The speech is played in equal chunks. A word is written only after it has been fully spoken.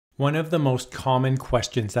One of the most common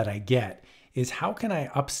questions that I get is how can I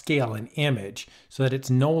upscale an image so that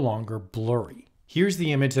it's no longer blurry? Here's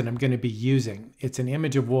the image that I'm going to be using. It's an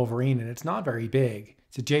image of Wolverine and it's not very big.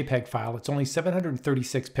 It's a JPEG file. It's only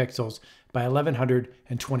 736 pixels by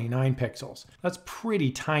 1129 pixels. That's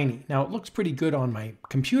pretty tiny. Now it looks pretty good on my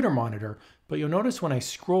computer monitor, but you'll notice when I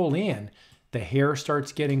scroll in, the hair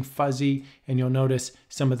starts getting fuzzy, and you'll notice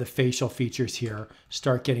some of the facial features here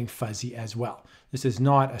start getting fuzzy as well. This is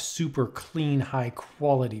not a super clean, high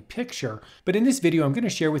quality picture, but in this video, I'm going to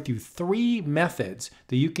share with you 3 methods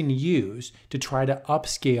that you can use to try to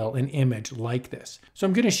upscale an image like this. So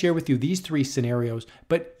I'm going to share with you these 3 scenarios,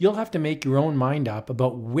 but you'll have to make your own mind up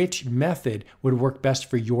about which method would work best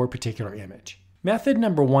for your particular image. Method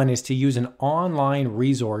number 1 is to use an online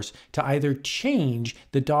resource to either change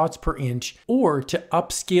the dots per inch or to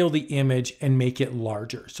upscale the image and make it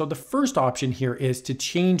larger. So the first option here is to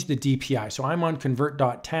change the DPI. So I'm on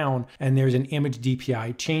convert.town and there's an image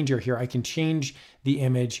DPI changer here. I can change the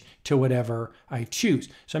image to whatever I choose.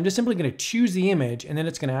 So I'm just simply going to choose the image and then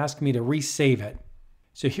it's going to ask me to resave it.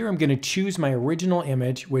 So here I'm going to choose my original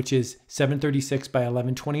image, which is 736 by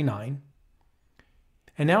 1129.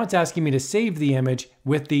 And now it's asking me to save the image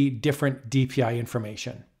with the different DPI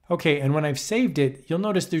information. Okay, and when I've saved it, you'll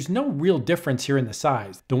notice there's no real difference here in the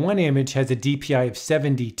size. The one image has a DPI of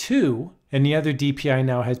 72, and the other DPI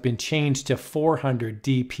now has been changed to 400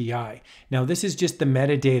 DPI. Now this is just the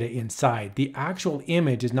metadata inside. The actual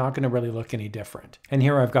image is not going to really look any different. And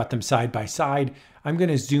here I've got them side by side. I'm going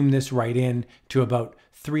to zoom this right in to about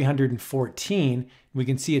 314. We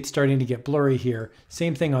can see it's starting to get blurry here.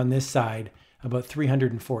 Same thing on this side, about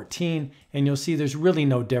 314, and you'll see there's really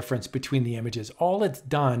no difference between the images. All it's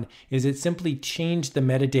done is it simply changed the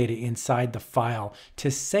metadata inside the file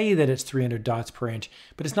to say that it's 300 dots per inch,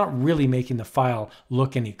 but it's not really making the file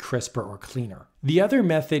look any crisper or cleaner. The other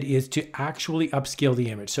method is to actually upscale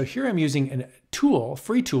the image. So here I'm using a tool,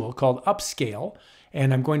 free tool called Upscale,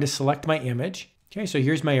 and I'm going to select my image. Okay, so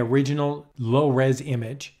here's my original low-res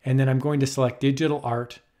image, and then I'm going to select Digital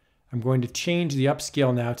Art. I'm going to change the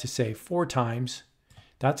upscale now to say 4 times.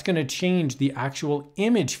 That's going to change the actual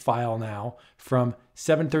image file now from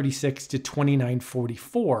 736 to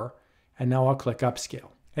 2944. And now I'll click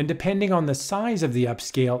upscale. And depending on the size of the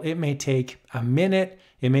upscale, it may take a minute,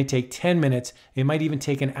 it may take 10 minutes, it might even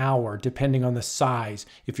take an hour, depending on the size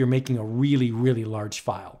if you're making a really, really large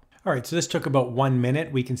file. All right, so this took about 1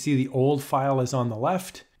 minute. We can see the old file is on the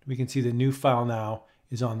left. We can see the new file now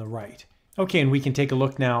is on the right. Okay, and we can take a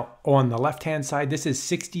look now on the left-hand side. This is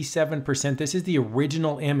 67%. This is the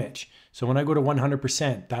original image. So when I go to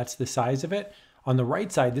 100%, that's the size of it. On the right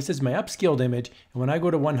side, this is my upscaled image. And when I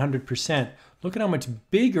go to 100%, look at how much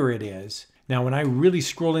bigger it is. Now, when I really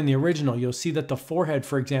scroll in the original, you'll see that the forehead,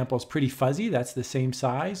 for example, is pretty fuzzy. That's the same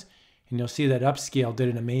size. And you'll see that upscale did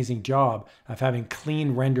an amazing job of having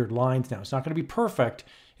clean rendered lines now. It's not going to be perfect.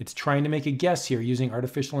 It's trying to make a guess here using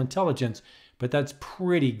artificial intelligence, but that's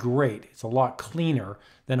pretty great. It's a lot cleaner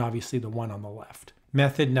than obviously the one on the left.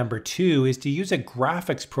 Method number 2 is to use a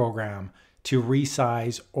graphics program to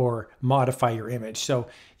resize or modify your image. So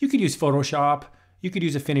you could use Photoshop, you could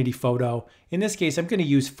use Affinity Photo. In this case, I'm going to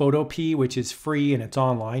use Photopea, which is free and it's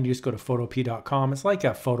online. You just go to photopea.com. It's like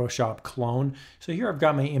a Photoshop clone. So here I've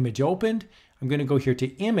got my image opened. I'm going to go here to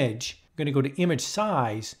Image. I'm going to go to Image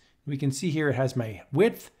Size. We can see here it has my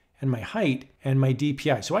width and my height and my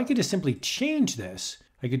DPI. So I could just simply change this.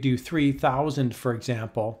 I could do 3000, for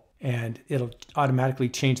example, and it'll automatically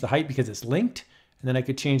change the height because it's linked. And then I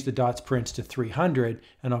could change the dots per inch to 300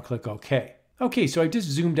 and I'll click OK. Okay, so I've just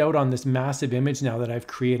zoomed out on this massive image now that I've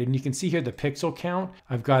created. And you can see here the pixel count.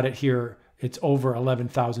 I've got it here. It's over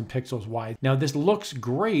 11,000 pixels wide. Now this looks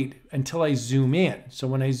great until I zoom in. So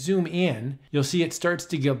when I zoom in, you'll see it starts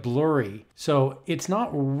to get blurry. So it's not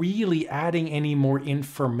really adding any more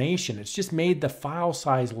information. It's just made the file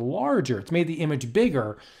size larger. It's made the image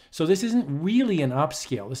bigger. So this isn't really an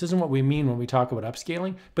upscale. This isn't what we mean when we talk about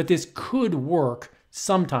upscaling, but this could work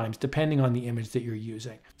sometimes depending on the image that you're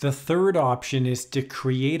using. The third option is to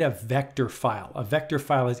create a vector file. A vector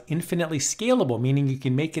file is infinitely scalable, meaning you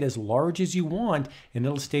can make it as large as you want and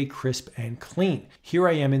it'll stay crisp and clean. Here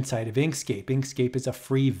I am inside of Inkscape. Inkscape is a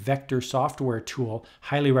free vector software tool.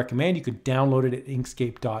 Highly recommend. You could download it at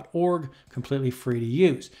inkscape.org, completely free to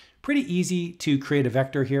use. Pretty easy to create a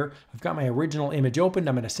vector here. I've got my original image opened.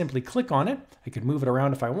 I'm going to simply click on it. I could move it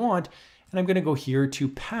around if I want. And I'm going to go here to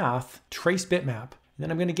Path, Trace Bitmap. Then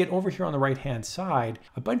I'm going to get over here on the right-hand side,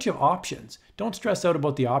 a bunch of options. Don't stress out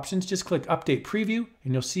about the options. Just click Update Preview,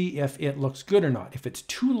 and you'll see if it looks good or not. If it's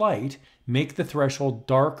too light, make the threshold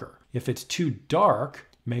darker. If it's too dark,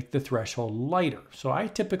 make the threshold lighter. So I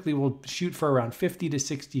typically will shoot for around 50 to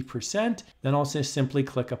 60%, then I'll just simply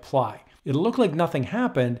click apply. It'll look like nothing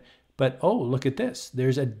happened, but oh, look at this.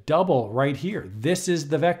 There's a double right here. This is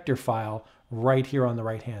the vector file right here on the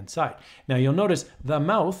right-hand side. Now you'll notice the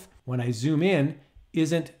mouth, when I zoom in,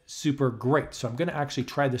 isn't super great. So I'm gonna actually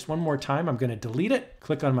try this one more time. I'm gonna delete it,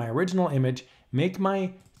 click on my original image, make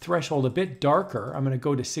my threshold a bit darker. I'm gonna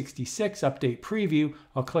go to 66, update preview.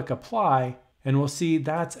 I'll click apply, and we'll see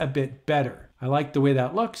that's a bit better. I like the way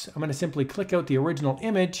that looks. I'm gonna simply click out the original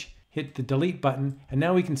image, hit the delete button, and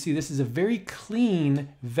now we can see this is a very clean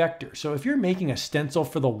vector. So if you're making a stencil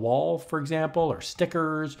for the wall, for example, or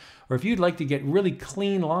stickers, or if you'd like to get really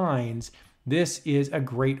clean lines, this is a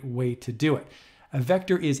great way to do it. A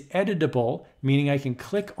vector is editable, meaning I can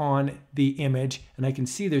click on the image and I can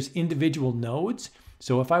see there's individual nodes.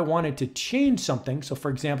 So if I wanted to change something, so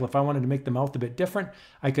for example, if I wanted to make the mouth a bit different,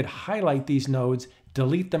 I could highlight these nodes,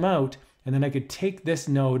 delete them out, and then I could take this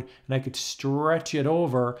node and I could stretch it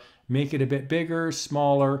over, make it a bit bigger,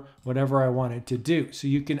 smaller, whatever I wanted to do. So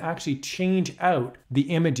you can actually change out the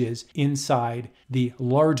images inside the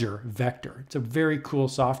larger vector. It's a very cool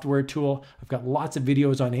software tool. I've got lots of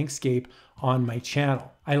videos on Inkscape on my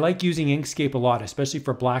channel. I like using Inkscape a lot, especially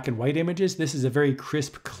for black and white images. This is a very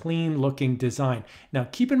crisp, clean looking design. Now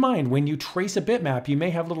keep in mind, when you trace a bitmap, you may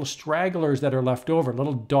have little stragglers that are left over,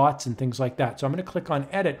 little dots and things like that. So I'm gonna click on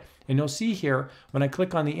edit, and you'll see here, when I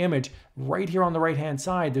click on the image, right here on the right-hand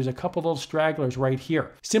side, there's a couple little stragglers right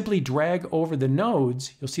here. Simply drag over the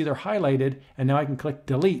nodes, you'll see they're highlighted, and now I can click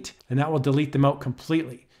delete, and that will delete them out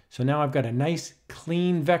completely. So now I've got a nice,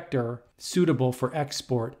 clean vector suitable for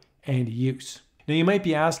export and use. Now you might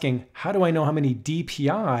be asking, how do I know how many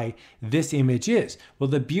DPI this image is? Well,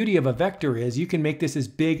 the beauty of a vector is you can make this as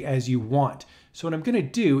big as you want. So what I'm gonna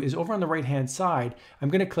do is over on the right-hand side, I'm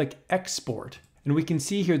gonna click export, and we can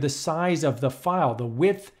see here the size of the file, the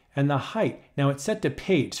width and the height. Now it's set to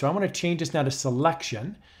page, so I wanna change this now to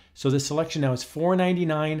selection. So the selection now is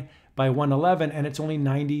 499 by 111, and it's only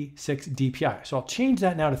 96 DPI. So I'll change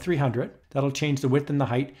that now to 300. That'll change the width and the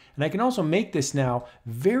height. And I can also make this now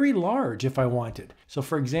very large if I wanted. So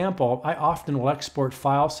for example, I often will export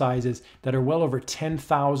file sizes that are well over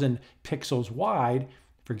 10,000 pixels wide.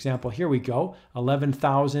 For example, here we go,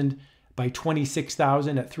 11,000 by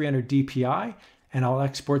 26,000 at 300 DPI. And I'll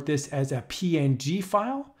export this as a PNG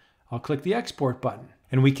file. I'll click the export button.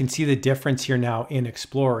 And we can see the difference here now in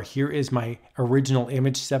Explorer. Here is my original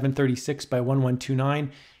image, 736 by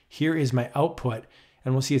 1129. Here is my output,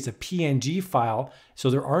 and we'll see it's a PNG file. So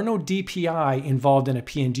there are no DPI involved in a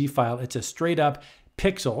PNG file. It's a straight up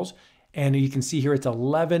pixels. And you can see here it's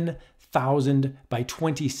 11,000 by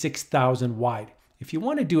 26,000 wide. If you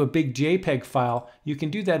want to do a big JPEG file, you can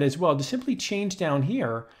do that as well. Just simply change down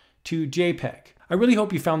here to JPEG. I really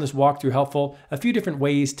hope you found this walkthrough helpful. A few different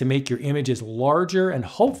ways to make your images larger and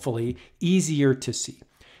hopefully easier to see.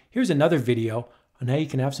 Here's another video on how you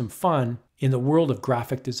can have some fun in the world of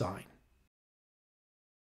graphic design.